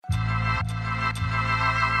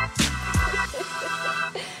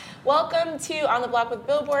Welcome to On the Block with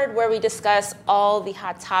Billboard, where we discuss all the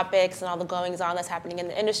hot topics and all the goings-on that's happening in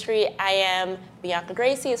the industry. I am Bianca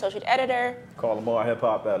Gracie, associate editor. Carla Moore,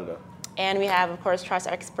 hip-hop editor. And we have, of course, trust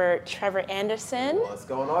expert Trevor Anderson. What's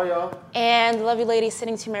going on, y'all? And the lovely lady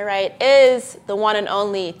sitting to my right is the one and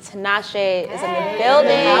only Tinashe is in the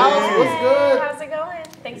building. What's good? How's it going?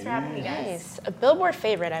 Thanks for having me, guys. Nice. A Billboard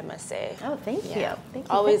favorite, I must say. Oh, thank you. Thank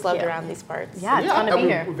you. Always loved around these parts. Yeah, it's fun to be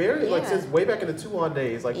here. Very, like, since way back in the 2-on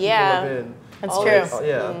days, like, people Yeah. have been. That's Always. true.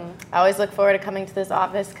 Yeah. I always look forward to coming to this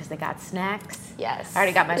office because they got snacks. Yes. I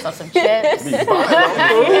already got myself some chips. Yeah.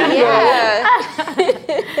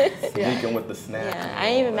 Sneaking with the snap. Yeah, I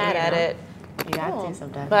ain't even mad at it. You got to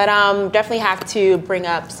sometimes. But definitely have to bring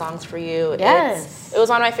up Songs for You. Yes. It was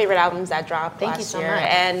one of my favorite albums that dropped Thank you last so year. much.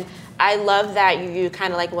 And I love that you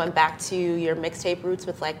kind of like went back to your mixtape roots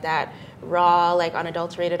with like that raw, like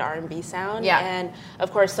unadulterated R&B sound. Yeah. And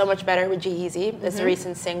of course, So Much Better with G-Eazy. It's a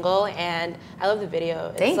recent single, and I love the video.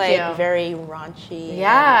 It's Thank like you. very raunchy.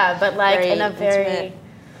 Yeah, but like in a very... intimate.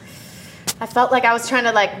 I felt like I was trying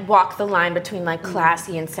to like walk the line between like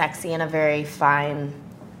classy and sexy in a very fine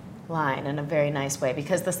line, in a very nice way,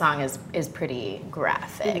 because the song is pretty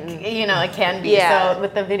graphic. You know, it can be. Yeah. So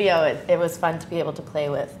with the video, it was fun to be able to play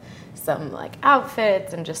with some like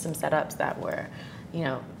outfits and just some setups that were, you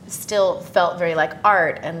know, still felt very like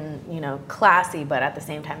art and, you know, classy, but at the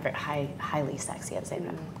same time very highly sexy at the same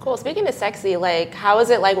time. Cool. Speaking of sexy, like, how is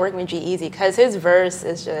it like working with G-Eazy? Because his verse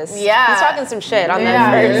is just, he's talking some shit on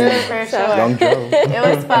that verse. For sure. Young Joe.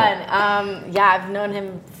 It was fun. Yeah, I've known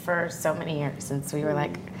him for so many years, since we were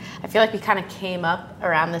like, I feel like we kind of came up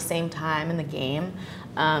around the same time in the game.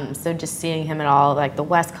 So just seeing him at all like the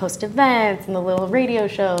West Coast events and the little radio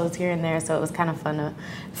shows here and there, so it was kind of fun to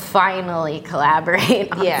finally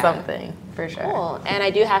collaborate on something, for sure. Cool. And I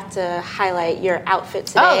do have to highlight your outfit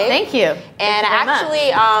today. Oh, thank you. And Thank you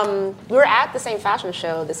very actually, we were at the same fashion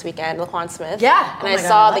show this weekend, Laquan Smith. Yeah. And Oh I my God,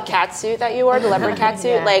 saw I the like cat suit that you wore, the leopard cat suit.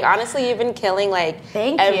 Yeah. Like, honestly, you've been killing like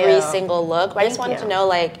Thank every you. single look. But I just Thank wanted to you. know,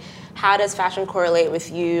 like, how does fashion correlate with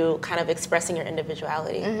you kind of expressing your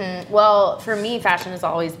individuality? Well, for me, fashion has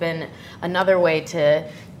always been another way to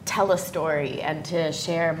tell a story and to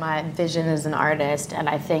share my vision as an artist. And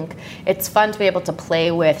I think it's fun to be able to play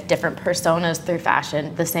with different personas through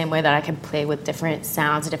fashion, the same way that I can play with different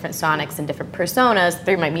sounds, different sonics, and different personas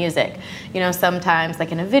through my music. You know, sometimes,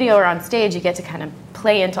 like in a video or on stage, you get to kind of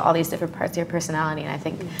play into all these different parts of your personality. And I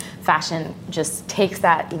think fashion just takes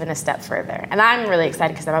that even a step further. And I'm really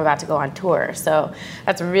excited because I'm about to go on tour. So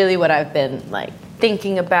that's really what I've been like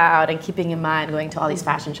thinking about and keeping in mind, going to all these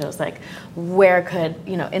fashion shows, like where could,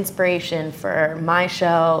 you know, inspiration for my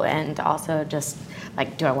show, and also just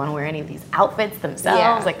like, do I want to wear any of these outfits themselves?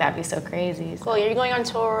 Yeah. Like, that'd be so crazy. Cool. You're going on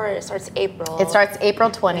tour. It starts April. It starts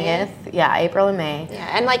April 20th. Yeah, April and May.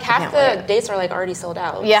 Yeah, and like half can't the dates are like already sold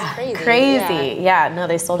out. It's Yeah, crazy. Yeah, no,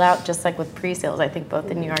 they sold out just like with pre-sales. I think both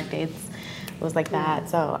the New York dates was like that.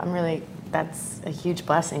 So I'm really, that's a huge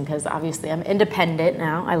blessing, because obviously I'm independent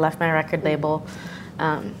now. I left my record label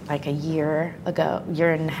like a year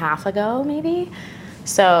and a half ago, maybe.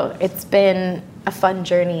 So it's been a fun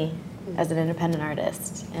journey as an independent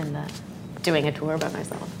artist, and doing a tour by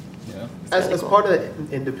myself. Yeah. As part of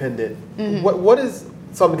the independent, what is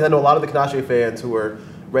something, 'cause I know a lot of the Tinashe fans who are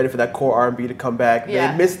ready for that core R&B to come back.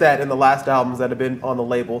 Yeah. They missed that in the last albums that have been on the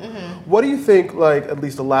label. What do you think, like, at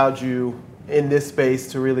least allowed you in this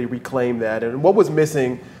space to really reclaim that? And what was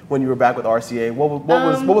missing when you were back with RCA? What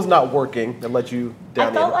was not working that let you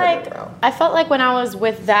down the independent route? I felt like when I was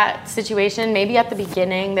with that situation, maybe at the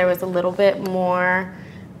beginning there was a little bit more,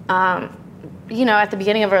 you know, at the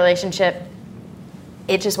beginning of a relationship,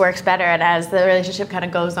 it just works better. And as the relationship kind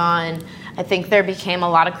of goes on, I think there became a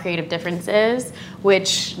lot of creative differences,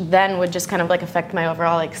 which then would just kind of like affect my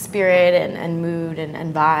overall like spirit and mood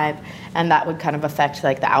and vibe. And that would kind of affect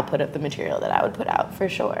like the output of the material that I would put out, for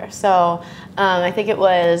sure. So I think it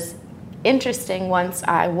was interesting once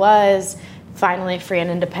I was finally free and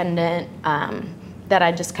independent, that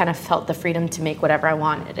I just kind of felt the freedom to make whatever I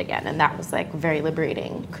wanted again. And that was like very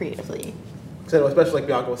liberating creatively. So especially like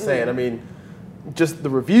Bianca was saying, I mean, just the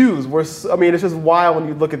reviews were, I mean, it's just wild when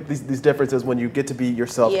you look at these differences when you get to be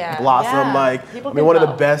yourself, blossom. Yeah. Like, People I mean, one of the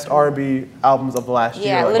can best R&B albums of the last year.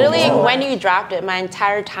 Yeah, like, literally overall. when you dropped it, my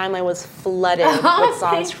entire timeline was flooded with songs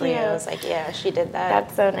thank for you. you. I was like, yeah, she did that.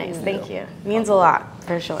 That's so nice. Thank you. Means a lot.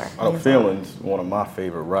 for sure. I know Feelings, one of my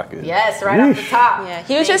favorite records. Yes, right off the top. Yeah,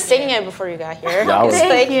 he was just singing it before you got here. Yeah, I was-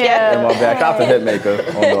 Thank you. In my back, shout out to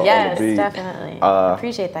Hitmaker on the Yes, beat. definitely.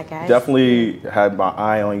 Appreciate that, guys. Definitely had my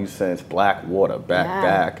eye on you since Blackwater Yeah.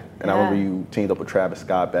 back. And I Yeah. remember you teamed up with Travis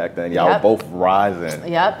Scott back then. Y'all were Yep. both rising.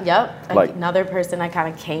 Yep. Like- Another person I kind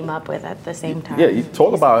of came up with at the same time. Yeah, you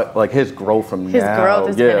talk about like his growth from His now. growth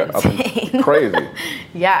has yeah, been up in- insane. crazy.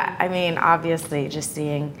 Yeah, I mean, obviously, just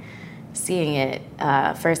seeing it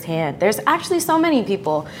firsthand. There's actually so many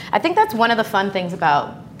people. I think that's one of the fun things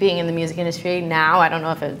about being in the music industry now. I don't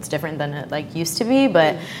know if it's different than it like used to be,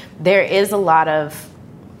 but there is a lot of.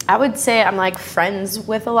 I would say I'm like friends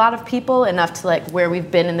with a lot of people enough to like where we've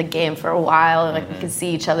been in the game for a while, and like we can see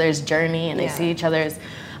each other's journey and they see each other's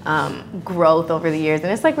growth over the years,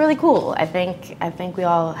 and it's like really cool. I think we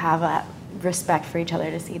all have a respect for each other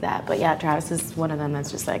to see that. But yeah, Travis is one of them that's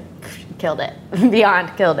just like killed it,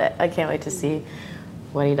 beyond killed it. I can't wait to see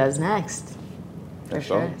what he does next. For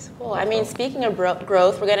sure. Cool. I mean, speaking of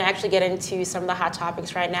growth, we're going to actually get into some of the hot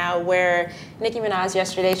topics right now. Where Nicki Minaj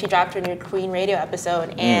yesterday, she dropped her new Queen Radio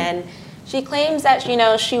episode, and she claims that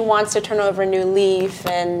she wants to turn over a new leaf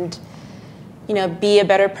and be a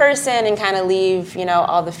better person and kind of leave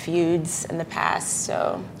all the feuds in the past.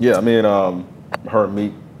 So Yeah, I mean, her and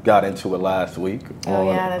Meek got into it last week Oh,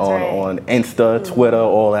 yeah, that's right. on Insta, Twitter,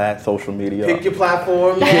 all that social media. Pick your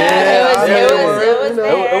platform. it was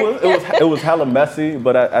there. It was hella messy,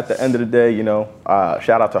 but at the end of the day,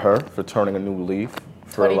 shout out to her for turning a new leaf.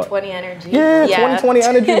 For 2020 energy. Yeah, Yeah. 2020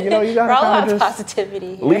 energy. You We're all gotta about just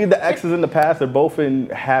positivity here. leave the exes in the past. They're both in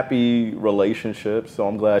happy relationships, so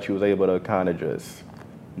I'm glad she was able to kind of just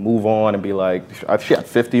move on and be like, she had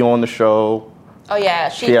 50 on the show. Oh yeah,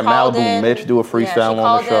 She had called Malibu in, Mitch do a freestyle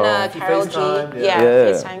on the show. She called in Carol G. FaceTimed, Yeah,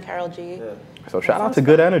 yeah. FaceTime Carol G. So shout out to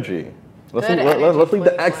good energy. Let's Good energy, leave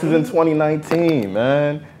the 2020. exes in 2019,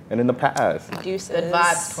 man, and in the past. Deuces. Good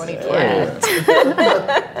vibes, 2020.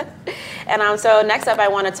 Yeah. And so next up, I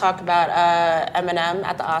want to talk about Eminem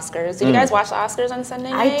at the Oscars. Did you guys watch the Oscars on Sunday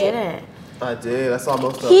night? I didn't. I did. I saw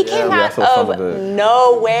most of He it. came Yeah, I out saw some of of it.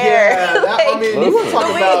 nowhere. Yeah, I mean, you were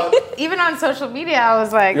talking about. Even on social media, I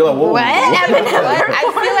was like, You're like, whoa. what?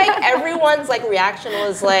 I feel like everyone's reaction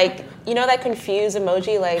was like, that confused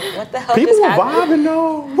emoji, like, what the hell People just were happened? vibing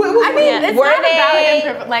though. I mean, Yeah. it's Were not they-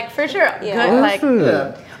 about him, like, for sure. Yeah. Good, like,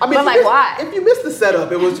 Yeah. I mean, But, if like, you missed, why? If you missed the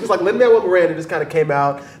setup, it was just like Lin-Manuel Miranda just kind of came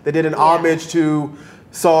out. They did an homage to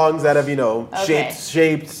songs that have,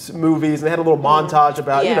 shaped movies, and they had a little montage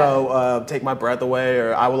about, Take My Breath Away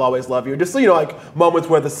or I Will Always Love You. Just like moments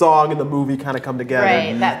where the song and the movie kind of come together.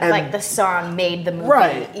 right, that, And- like, the song made the movie.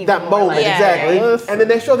 Right, even that more, moment, like, exactly. Yes. And then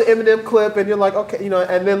they show the Eminem clip, and you're like, okay,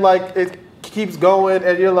 and then it keeps going,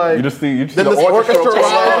 and you're like, You just see then the this orchestra orchestra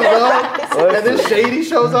rises up, and then Shady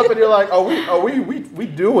shows up, and you're like, we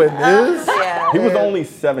doing this? Yeah. He was only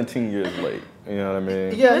 17 years late. You know what I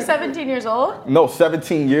mean? He Yeah, was 17 years old? No,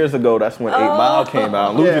 17 years ago, that's when 8 Mile came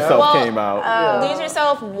out. Lose Yeah. Yourself Well, came out. Lose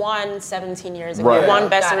Yourself won 17 years ago. Right. Won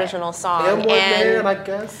Best Got it. Original Song. and one man, I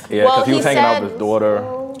guess. Yeah, because well, he was he hanging out said- with his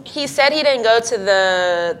daughter. He said he didn't go to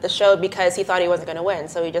the show because he thought he wasn't going to win.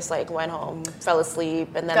 So he just went home, fell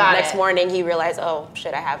asleep, and then Got the next it. morning he realized, oh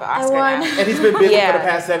shit, I have an Oscar won. now. And he's been busy Yeah. for the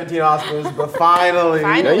past 17 Oscars, but finally,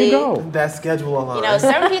 There you go. that schedule aligned.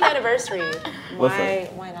 70th anniversary. Why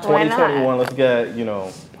not? Why not? 2021, let's get,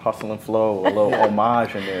 Hustle and Flow, a little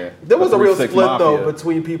homage in there. There was a real 3-6 split though Mafia.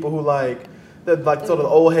 between people who sort of the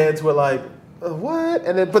old heads who were like, what?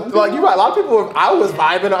 And then, but you're right. A lot of people were. I was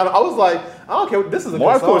vibing. I was like, I don't care. This is a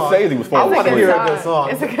Martin good song. Scorsese was I falling want to asleep. hear a good song.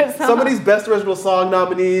 It's a good song. Some of these best original song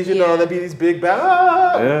nominees, there'd be these big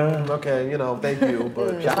bags. Yeah. Okay, thank you,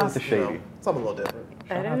 but Shout out to Shady. something a little different.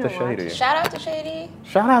 Shout out to Shady. Shout out to Shady.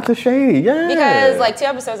 Shout out to Shady, yeah. Because 2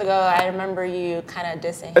 episodes ago, I remember you kind of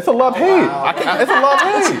dissing. It's a love hate. It's a love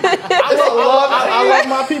hate. I love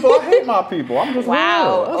my people. I hate my people. I'm just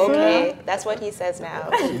Wow. real. That's Okay, it. that's what he says now.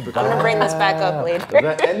 I'm gonna bring this back up later.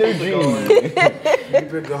 That energy.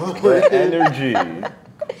 Keep it going. That energy.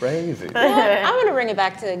 Crazy. I'm gonna bring it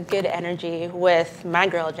back to good energy with my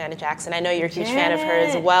girl Janet Jackson. I know you're a huge fan of her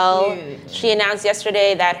as well. Huge. She announced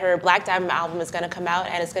yesterday that her Black Diamond album is gonna come out,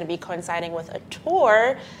 and it's gonna be coinciding with a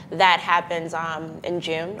tour that happens in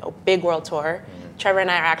June, a big world tour. Trevor and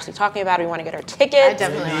I are actually talking about it. We want to get our tickets. I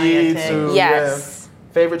definitely want to Need get to, to. Yes.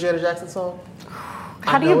 yeah. Favorite Janet Jackson song?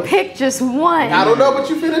 How do you pick just one? I don't know, but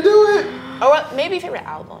you finna do it. Or maybe favorite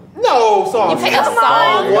album. No song. You pick a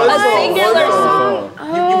song, One a song, singular one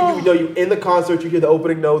song. You in the concert, you hear the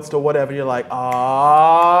opening notes to whatever, you're like,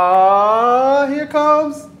 here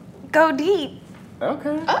comes. Go deep. Okay.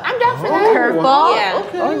 I'm down for that. Curveball. Yeah.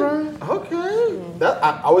 Okay. All right. Okay. That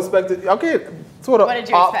I was expecting. Okay. sort of. What did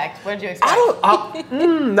you expect? What did you expect?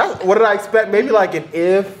 What did I expect? Maybe like an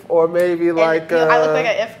If, or maybe like. I look like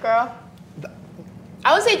an If girl.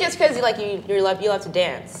 I would say just because you love to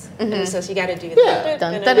dance, and so you got to do that. Yeah,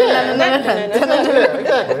 exactly.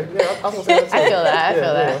 Yeah, I feel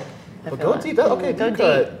that. But go deep. Okay, Go deep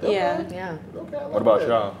cut. Yeah. Yeah. Okay, I like What about that.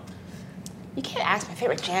 y'all? You can't ask my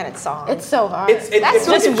favorite Janet song. It's so hard. That's It just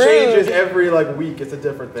changes rude. every like week. It's a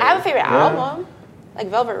different thing. I have a favorite album, like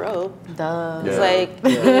Velvet Rope. Duh. It's like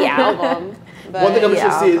the album. But One thing I'm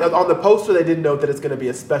interested to see is on the poster they did note that it's going to be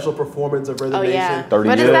a special performance of Rhythm Oh, Nation. yeah. 30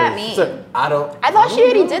 What years. does that mean? So, I thought she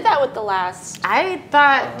already did that with the last. I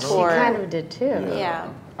thought she Tour. kind of did too. Yeah.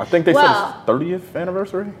 I think they Well- said it's 30th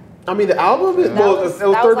anniversary. I mean, the album, it was that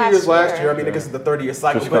was 30 years last last year. year. I mean, I guess it's the 30-year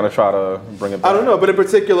cycle. Just but kind of try to bring it back. I don't know, but in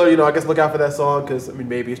particular, I guess look out for that song because, I mean,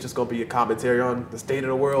 maybe it's just going to be a commentary on the state of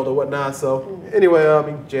the world or whatnot. So, anyway, I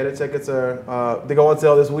mean, Janet tickets are, they go on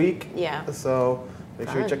sale this week. Yeah. So, make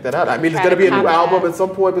sure you check that out. I mean, there's Try going to be a to new combat. album at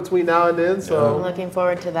some point between now and then. I'm So, looking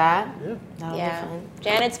forward to that. Yeah. That'll Yeah. be fun.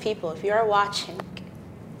 Janet's people, if you are watching,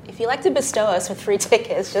 if you like to bestow us with free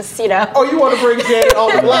tickets, just, you know, oh, you want to bring Janet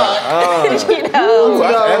on the block? you know, Ooh,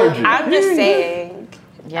 that's energy. I'm just saying.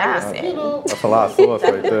 Yeah. I'm just saying. That's a lot of sauce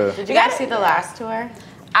right there. Did you guys see the last tour?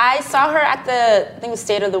 I saw her at the, I think it was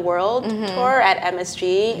State of the World tour at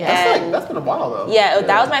MSG. And That's been a while, though. yeah,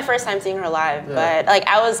 that was my first time seeing her live. Yeah. But like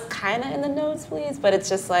I was kind of in the nosebleeds, but it's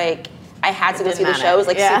just like I had to go It see the didn't show. It was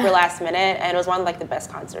like matter. Yeah. super last minute, and it was one of like the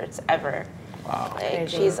best concerts ever. Wow. Like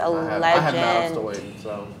Crazy. she's a I have mouths to legend. wait,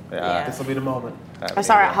 so Yeah. this will be the moment. I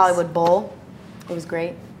saw her at Hollywood Bowl. It was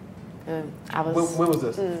great. I was. When was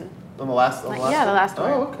this? On the last? On the last Yeah, the tour? last tour.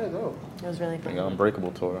 Oh, okay, no. It was really fun. The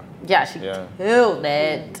Unbreakable tour. Yeah, she Yeah. killed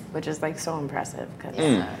it, which is like so impressive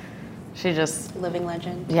because she just, Living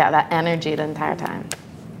legend. that energy the entire time.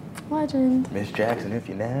 Legend. Miss Jackson, if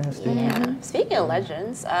you're nasty. Yeah. Speaking of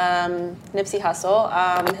legends, Nipsey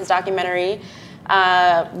Hussle, his documentary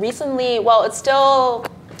recently, well, it's still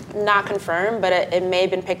not confirmed, but it may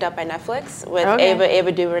have been picked up by Netflix with Okay.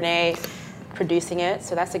 Ava DuVernay producing it.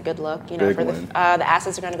 So that's a good look. You know, Big for the win.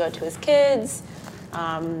 assets are going to go to his kids.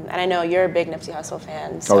 And I know you're a big Nipsey Hussle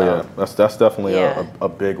fan. So. Oh yeah, that's definitely Yeah. a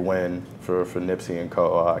big win for Nipsey and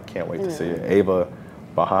Co. I can't wait to see it. Ava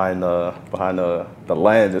behind the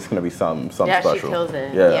lens, it's gonna be something Yeah, she special. kills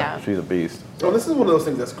it. Yeah. She's a beast. Well, this is one of those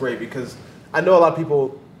things that's great because I know a lot of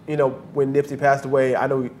people, when Nipsey passed away, I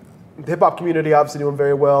know the hip hop community obviously doing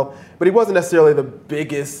very well, but he wasn't necessarily the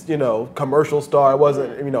biggest, commercial star. It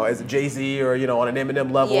wasn't, as a Jay-Z or, on an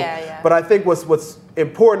Eminem level. Yeah. But I think what's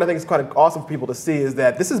important, I think it's kind of awesome for people to see is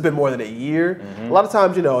that this has been more than a year. A lot of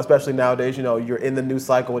times, especially nowadays, you're in the news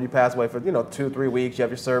cycle when you pass away for, 2-3 weeks, you have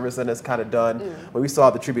your service and it's kind of done. When we saw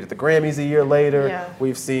the tribute at the Grammys a year later, Yeah.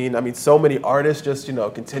 we've seen, so many artists just,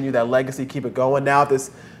 continue that legacy, keep it going. Now this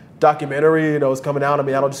documentary, is coming out.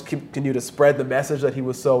 I'll just continue to spread the message that he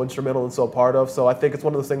was so instrumental and so part of. So I think it's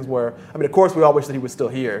one of those things where, of course, we all wish that he was still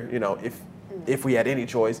here, if we had any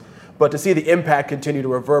choice. But to see the impact continue to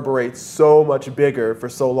reverberate so much bigger for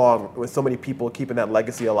so long, with so many people keeping that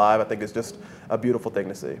legacy alive, I think is just a beautiful thing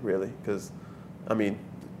to see, really. Because, who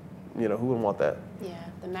wouldn't want that? Yeah,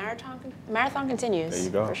 the marathon continues. There you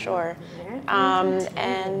go. For sure.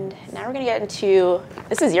 And now we're gonna get into,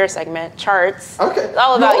 this is your segment, charts. Okay. It's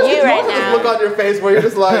all about you right now. Look on your face where you're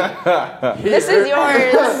just like, This is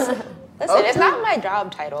yours. Listen, it's not my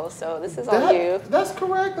job title, so this is all you. That's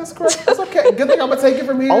correct. That's okay. Good thing I'm gonna take it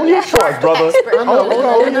from here. Own your charts, brother. I know. We're gonna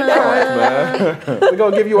own your Charts, man. We're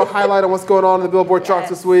going to give you a highlight on what's going on in the Billboard charts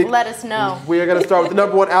this week. Let us know. We are going to start with the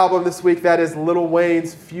number one album this week. That is Lil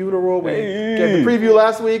Wayne's Funeral. We gave the preview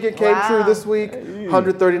last week. It came true this week.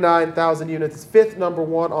 139,000 units. It's fifth number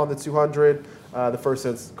one on the 200. The first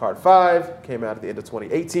since Card 5. Came out at the end of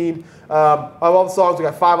 2018. Of all the songs, we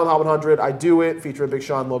got 5 on the Hot 100. I Do It, featuring Big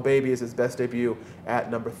Sean, Lil Baby, is his best debut at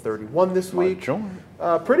number 31 this week.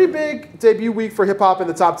 Pretty big debut week for hip-hop in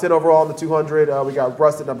the top 10 overall in the 200. We got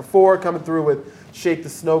Rust at number 4, coming through with Shake the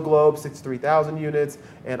Snow Globe, 63,000 units.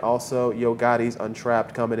 And also Yo Gotti's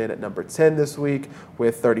Untrapped coming in at number 10 this week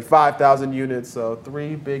with 35,000 units. So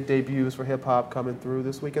 3 big debuts for hip-hop coming through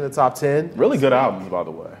this week in the top 10. Really good albums, by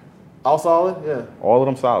the way. All solid? Yeah. All of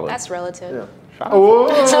them solid. That's relative. Yeah. Shout out. Whoa!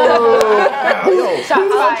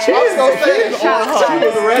 Shots She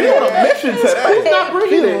was ready on a mission today. Who's not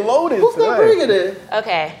bringing it? Loaded Who's not today. bringing it?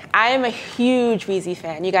 Okay, I am a huge Weezy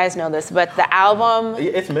fan. You guys know this, but the album,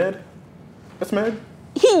 It's mid. It's mid.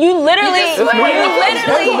 you literally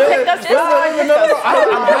picked up this song.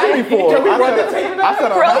 I'm happy for him. I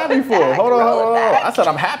said I'm happy for him. Hold on. I said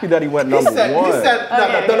I'm happy that he went number one. No,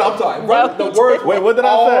 I'm sorry. The word. Wait, what did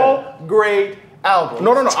I say? All great albums.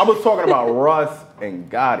 No. I was talking about Russ and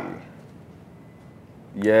Gotti.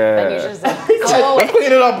 Yeah. Then you should say Let's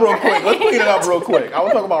clean it up real quick. I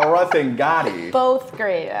was talking about Russ and Gotti. both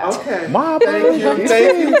great. Okay. My Thank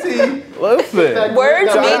you, T. Listen.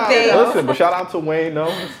 Words make things. Listen, but shout out to Wayne,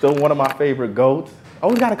 though. Still one of my favorite GOATs.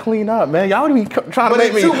 Always got to clean up, man. Y'all be trying to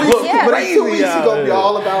make me look crazy. 2 weeks ago, be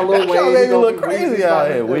all about Lil Wayne. Y'all make me look crazy out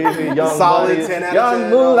here. Weezy, Young Solid Money, 10 out of Young 10.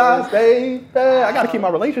 Moolah, stay. I got to keep my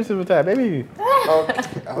relationship with that, baby.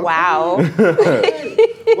 Okay. Wow.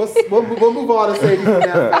 We'll move on to Sadie from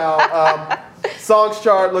that now. Songs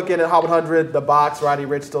chart, looking at Hot 100, The Box, Roddy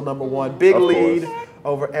Ricch still number one. Big Of lead course.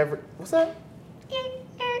 over every. What's that?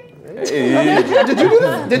 Hey. Did you do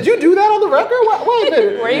that? Did you do that on the record? Wait a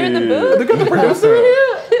minute. Were you in the booth? The producer in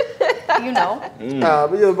here? You know.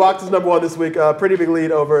 But yeah, The Box is number one this week. Pretty big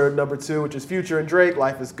lead over number two, which is Future and Drake.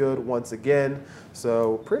 Life is Good once again.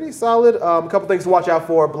 So pretty solid. A couple things to watch out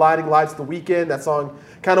for. Blinding Lights, The Weeknd. That song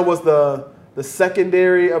kind of was the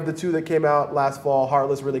secondary of the two that came out last fall.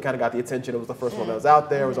 Heartless really kind of got the attention. It was the first one that was out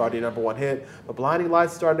there. It was already a number one hit. But Blinding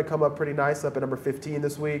Lights is starting to come up pretty nice, up at number 15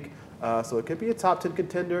 this week. So it could be a top 10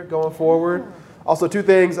 contender going forward. Also, two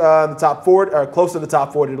things in the top 40, or close to the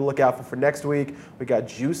top 40 to look out for next week. We got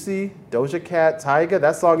Juicy, Doja Cat, Tyga.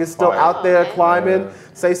 That song is still out there climbing.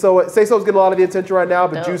 Say So's getting a lot of the attention right now,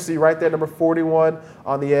 but Juicy right there, number 41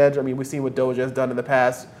 on the edge. I mean, we've seen what Doja has done in the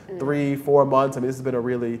past 3-4 months. I mean, this has been a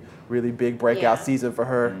really, really big breakout season for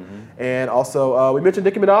her. And also, we mentioned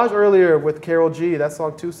Nicki Minaj earlier with Karol G. That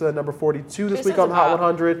song, Tusa, number 42 this week on the Hot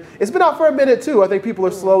 100. It's been out for a minute, too. I think people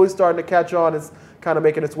are slowly starting to catch on. It's kind of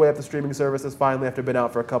making its way up the streaming services finally after been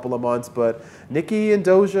out for a couple of months. But Nicki and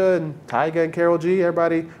Doja and Tyga and Karol G,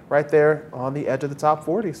 everybody right there on the edge of the top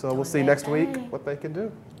 40. So we'll see next week what they can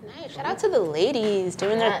do. Nice. Shout out to the ladies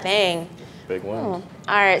doing their thing. Big one. All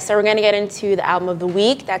right, so we're going to get into the album of the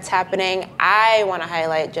week that's happening. I want to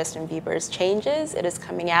highlight Justin Bieber's Changes. It is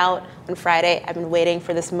coming out on Friday. I've been waiting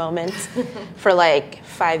for this moment for like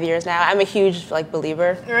 5 years now. I'm a huge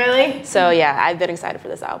believer. Really? So yeah, I've been excited for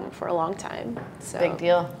this album for a long time. So Big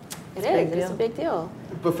deal. It is. It's a big deal.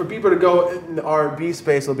 But for Bieber to go in the R&B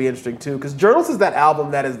space will be interesting too, because Journals is that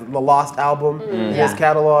album that is the lost album in his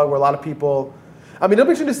catalog, where a lot of people. I mean, it'll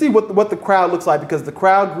be interesting to see what the crowd looks like, because the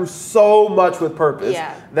crowd grew so much with Purpose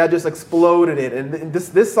that just exploded it, and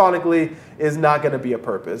this sonically is not going to be a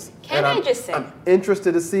Purpose. Can I just say? I'm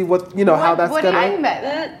interested to see what how that's going to. I met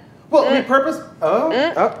that. Well, I mean, Purpose.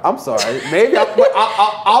 I'm sorry. Maybe I'm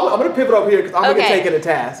going to pivot over here because I'm going to take it a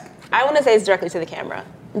task. I want to say this directly to the camera.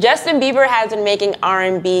 Justin Bieber has been making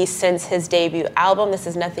R&B since his debut album. This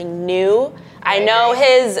is nothing new. I know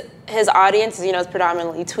his audience is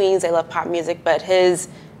predominantly tweens. They love pop music, but his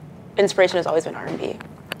inspiration has always been R&B.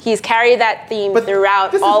 He's carried that theme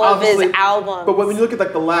throughout all of his albums. But when you look at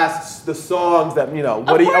the songs that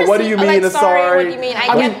what do you mean? Sorry, what do you mean?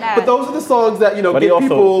 I get that. But those are the songs that get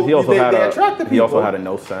people. They attract the people. He also had a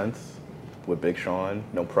No Sense with Big Sean,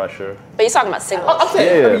 No Pressure. But he's talking about singles. I'm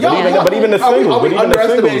saying, but even the singles. Are we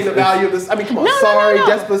underestimating the value of this? I mean, come on, No.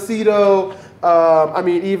 Despacito. I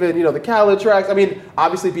mean, even the Khaled tracks. I mean,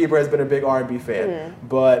 obviously Bieber has been a big R&B fan,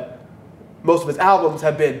 but most of his albums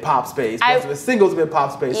have been pop space. Most of his singles have been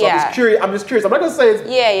pop space. So I'm just curious. I'm not gonna say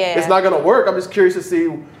it's not gonna work. I'm just curious to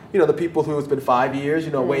see the people who it's been 5 years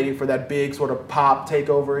waiting for that big sort of pop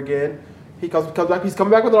takeover again. He comes back. He's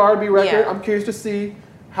coming back with an R&B record. I'm curious to see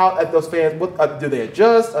how those fans, do they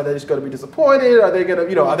adjust? Are they just going to be disappointed? Are they going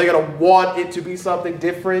to, are they going to want it to be something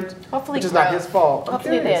different? Hopefully, which is not his fault.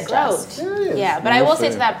 Hopefully they adjust. Yeah, but I will say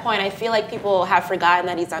to that point, I feel like people have forgotten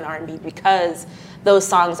that he's done R&B because those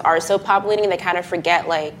songs are so pop leaning. They kind of forget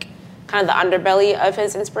kind of the underbelly of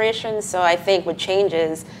his inspiration. So I think with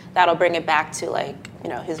Changes, that'll bring it back to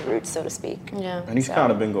his roots, so to speak. Yeah. And he's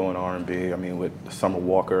kind of been going R&B. I mean, with Summer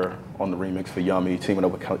Walker on the remix for Yummy, teaming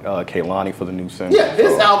up with Kehlani for the new single. Yeah,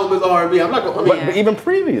 this album is R&B. I'm not going. But even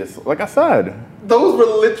previous, like I said, those were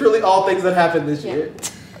literally all things that happened this year.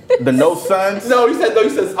 The No Sense. No, you said I'm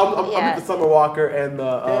with the Summer Walker and the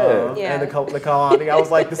Kehlani. I was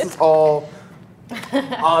like, this is all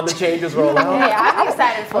on the Changes rollout. Yeah, I'm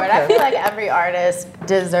excited for it. I feel like every artist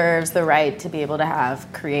deserves the right to be able to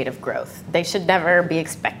have creative growth. They should never be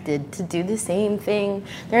expected to do the same thing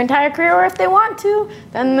their entire career, or if they want to,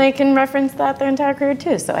 then they can reference that their entire career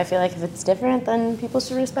too. So I feel like if it's different, then people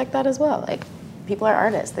should respect that as well. People are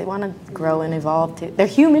artists. They want to grow and evolve too. They're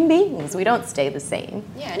human beings. We don't stay the same.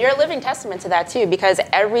 Yeah, and you're a living testament to that too, because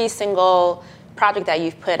every single project that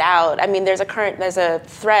you've put out, I mean, there's a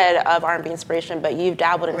thread of R&B inspiration, but you've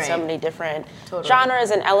dabbled in so many different genres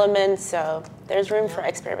and elements, so there's room for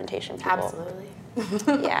experimentation. People. Absolutely.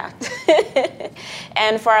 Yeah.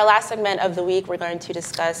 And for our last segment of the week, we're going to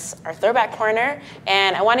discuss our throwback corner.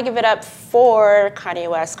 And I want to give it up for Kanye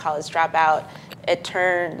West, College Dropout. It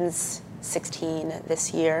turns 16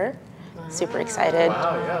 this year. Super excited.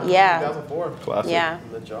 Wow, Yeah. 2004. Classic. Yeah.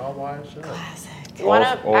 The Jaw Wire show. Classic.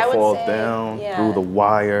 All falls down through the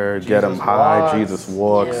wire. Get 'em high. Walks. Jesus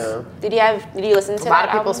walks. Yeah. Did you listen to A lot that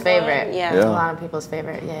of people's album, Dawn? favorite. Yeah. Yeah. A lot of people's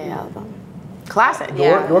favorite. Yeah, album. Classic.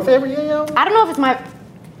 Yeah. Your favorite Ye album? I don't know if it's my.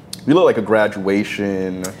 You look like a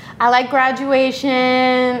graduation. I like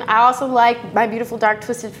Graduation. I also like My Beautiful Dark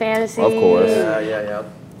Twisted Fantasy. Of course. Yeah.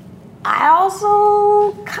 I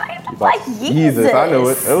also kind of like Yeezus. Jesus, I knew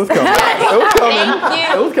it. It was coming. It was coming.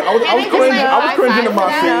 Thank you. It was, I was Can we cringing. just, I was like, cringing in high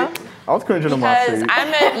my five seat. I was cringing in my Because seat.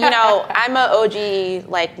 I'm a OG,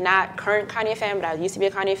 like not current Kanye fan, but I used to be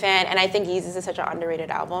a Kanye fan, and I think Yeezus is such an underrated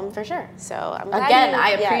album. For sure. So I'm glad Again, you- I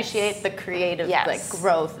yes. appreciate the creative Yes. like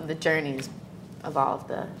growth and the journeys of all of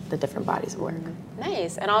the different bodies of work.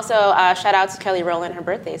 Nice. And also, shout out to Kelly Rowland. Her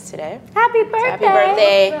birthday's today. Happy birthday. Happy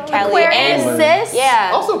birthday, Kelly. Aquarius, And sis. yeah.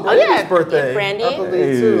 Also, Brandy's yeah. birthday. Brandy. I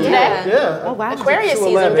believe too. Hey. Yeah. Yeah. Oh, wow. Aquarius She's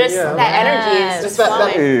season, 11, just yeah. that energy is Just just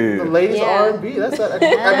that, flowing. the latest Yeah. R&B. That's that.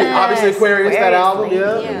 I mean, obviously Aquarius, that Aquarius album. lady.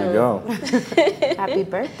 Yeah. Yeah. There you go. Happy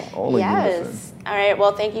birthday. All in unison. Yes. All right.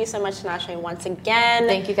 Well, thank you so much, Tinashe, once again.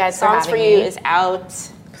 Thank you guys for Songs for having You me. is out.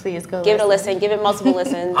 Please go Give it a listen. Give it multiple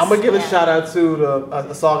listens. I'm gonna give a Yeah. shout out to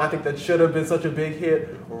a song I think that should have been such a big hit,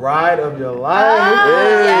 "Ride of Your Life."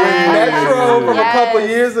 yes. Metro from a couple Yes.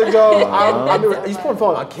 years ago. I remember he's putting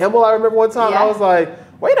on Kimmel. I remember one time Yeah. I was like,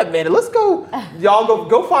 "Wait a minute, let's go, y'all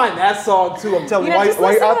go find that song too." I'm telling you, Just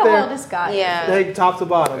while you're listen out to there, all this guy. Yeah. hey, top to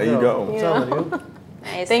bottom. There you go. I'm telling you.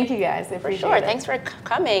 Nice. Thank you guys. I For appreciate sure. it. Thanks for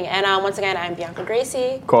coming. And once again, I'm Bianca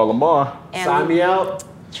Gracie. Call Lamar. And Sign me out.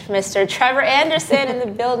 Mr. Trevor Anderson in the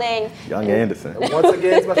building. Young Anderson. Once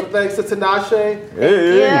again, special thanks to Tinashe.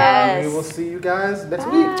 Hey. Yes. We will see you guys next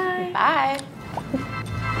week. Bye.